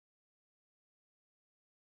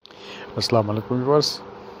अस्सलाम वालेकुम viewers,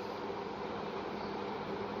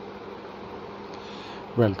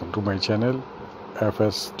 welcome to my channel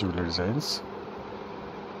FS jewellery designs.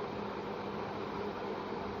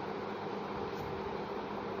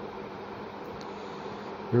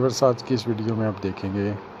 Viewers, आज की इस वीडियो में आप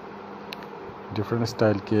देखेंगे डिफरेंट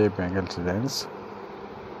स्टाइल के बैंगल्स डिज़ाइंस,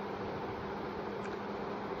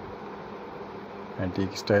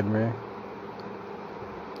 एंटीक स्टाइल में,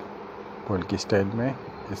 पोल्की स्टाइल में,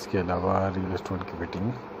 इसके अलावा रियल स्टोन की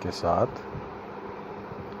फिटिंग के साथ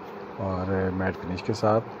और मैट फिनिश के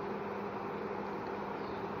साथ।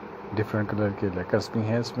 डिफरेंट कलर के लेकर्स भी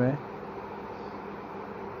हैं इसमें,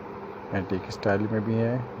 एंटीक स्टाइल में भी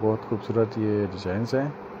हैं। बहुत खूबसूरत ये डिज़ाइंस हैं।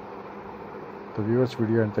 तो व्यूअर्स,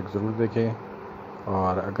 वीडियो अंत तक ज़रूर देखें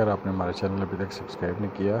और अगर आपने हमारा चैनल अभी तक सब्सक्राइब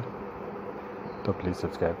नहीं किया तो प्लीज़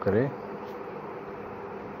सब्सक्राइब करें,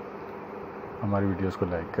 हमारी वीडियोस को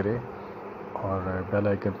लाइक करें और बेल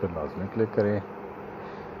आइकन पर लाजमी क्लिक करें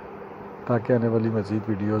ताकि आने वाली मज़ीद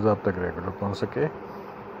वीडियोस आप तक रेगुलर पहुंच सके।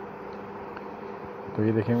 तो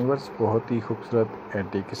ये देखें व्यूअर्स, बहुत ही खूबसूरत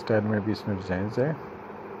एंटीक स्टाइल में भी इसमें डिज़ाइंस हैं।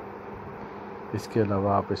 इसके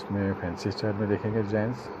अलावा आप इसमें फैंसी स्टाइल में देखेंगे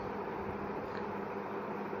डिज़ाइंस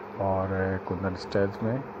और कुंदन स्टाइल्स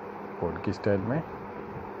में, पोल्की स्टाइल में।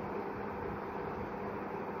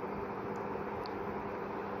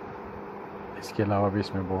 इसके अलावा भी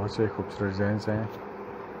इसमें बहुत से खूबसूरत डिज़ाइंस हैं।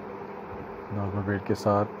 नॉर्मल बेड के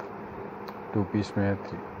साथ, 2 पीस में,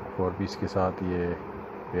 4 पीस के साथ ये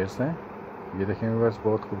पेयर्स हैं। ये देखें व्यूअर्स,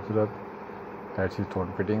 बहुत खूबसूरत लाइट सी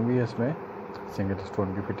स्टोन फिटिंग भी है इसमें, सिंगल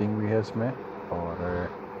स्टोन की फिटिंग भी है इसमें और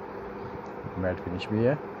मैट फिनिश भी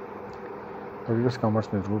है। तो व्यूअर्स,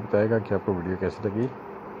 कमेंट्स में ज़रूर बताएगा कि आपको वीडियो कैसी लगी।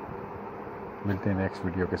 मिलते हैं नेक्स्ट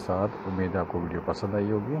वीडियो के साथ। उम्मीद है आपको वीडियो पसंद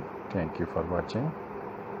आई होगी। Thank you for watching.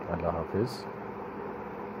 अल्लाह हाफिज़।